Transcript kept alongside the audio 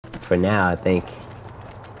for now, I think.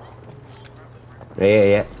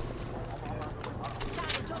 Yeah.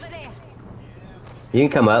 You can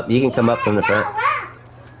come up. You can come up from the front.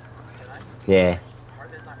 Yeah.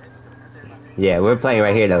 Yeah, we're playing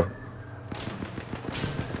right here, though.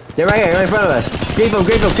 They're right here, right in front of us. Grief them,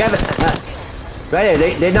 Kevin. Right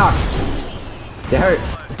there, they knocked. They hurt.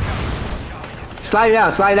 Slide it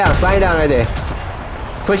down right there.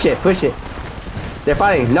 Push it. They're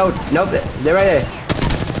fighting. Nope, they're right there.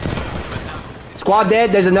 Squad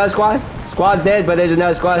dead, there's another squad. Squad's dead, but there's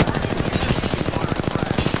another squad.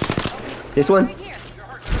 This one?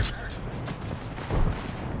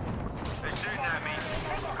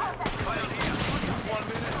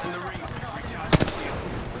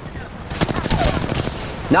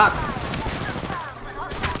 Knock!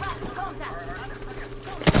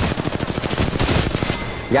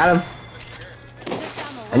 Got him.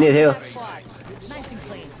 I need a heal.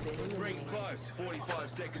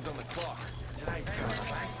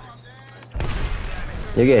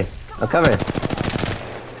 You're good. I'm covering.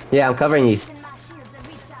 Yeah, I'm covering you.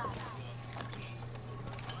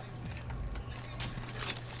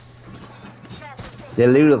 The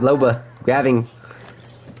Loba grabbing.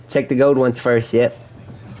 Check the gold ones first. Yep.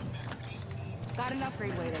 Got an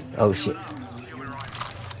upgrade waiting. Oh shit.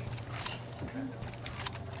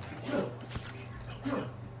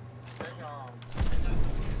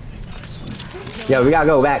 Yo, we gotta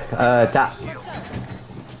go back. Top.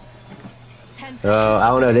 Oh, I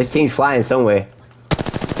don't know. This team's flying somewhere.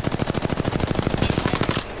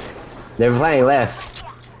 They're flying left.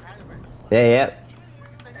 Yeah, yep.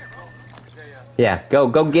 Yeah, go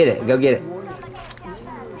get it. Go get it.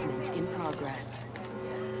 In progress.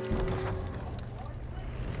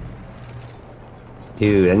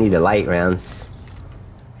 Dude, I need the light rounds.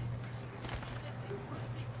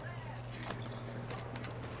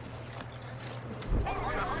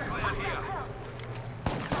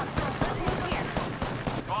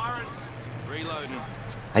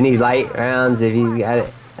 I need light rounds if he's got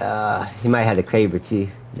it. He might have the Kraber too.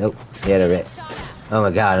 Nope, he had a red. Oh my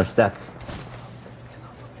god, I'm stuck.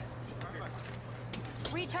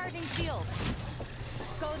 Recharging shields.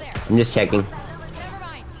 Go there. I'm just checking. Never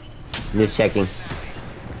mind. I'm just checking.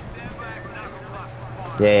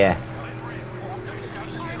 Yeah.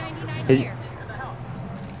 R99 His, here.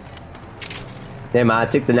 never mind,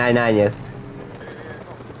 I took the 99, yo.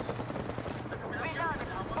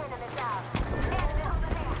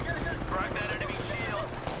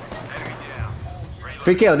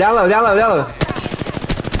 Free kill, down low.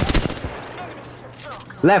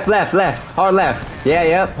 Left. Hard left. Yeah,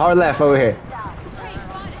 yep, hard left over here.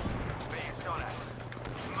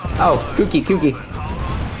 Oh, Kooky. Over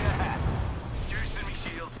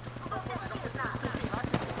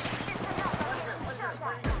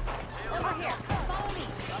here. Follow me.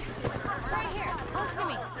 Right here. Close to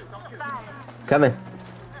me. Coming.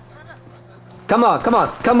 Come on,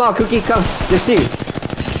 Kooky, come. Let's see.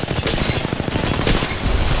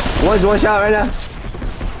 One's one shot right now.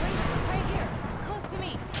 Right here. Close to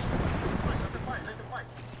me.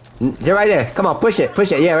 They're right there. Come on, push it.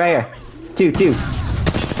 Yeah, right here. Two.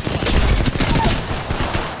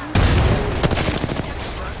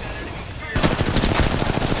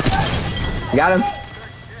 Got him.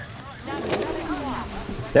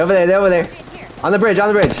 They're over there. On the bridge.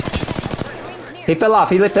 He fell off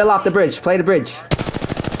the bridge. Play the bridge.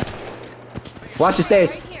 Watch the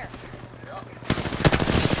stairs.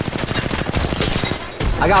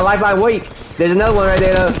 I got lifeline weak. There's another one right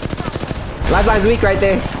there though. Lifeline's weak right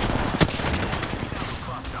there.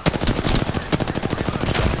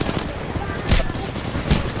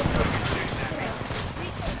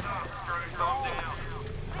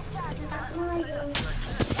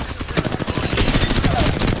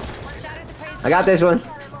 I got this one.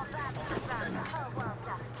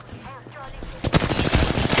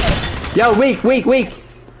 Yo, weak.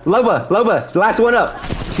 Loba, the last one up.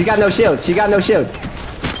 She got no shield.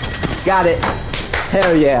 Got it.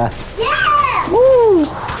 Hell yeah. Yeah! Woo!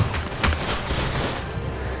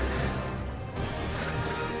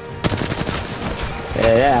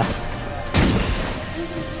 Yeah.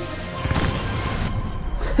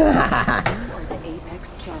 The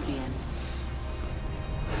Apex champions.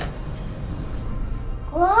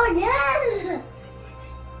 Oh, yes!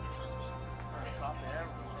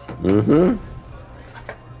 Mm-hmm.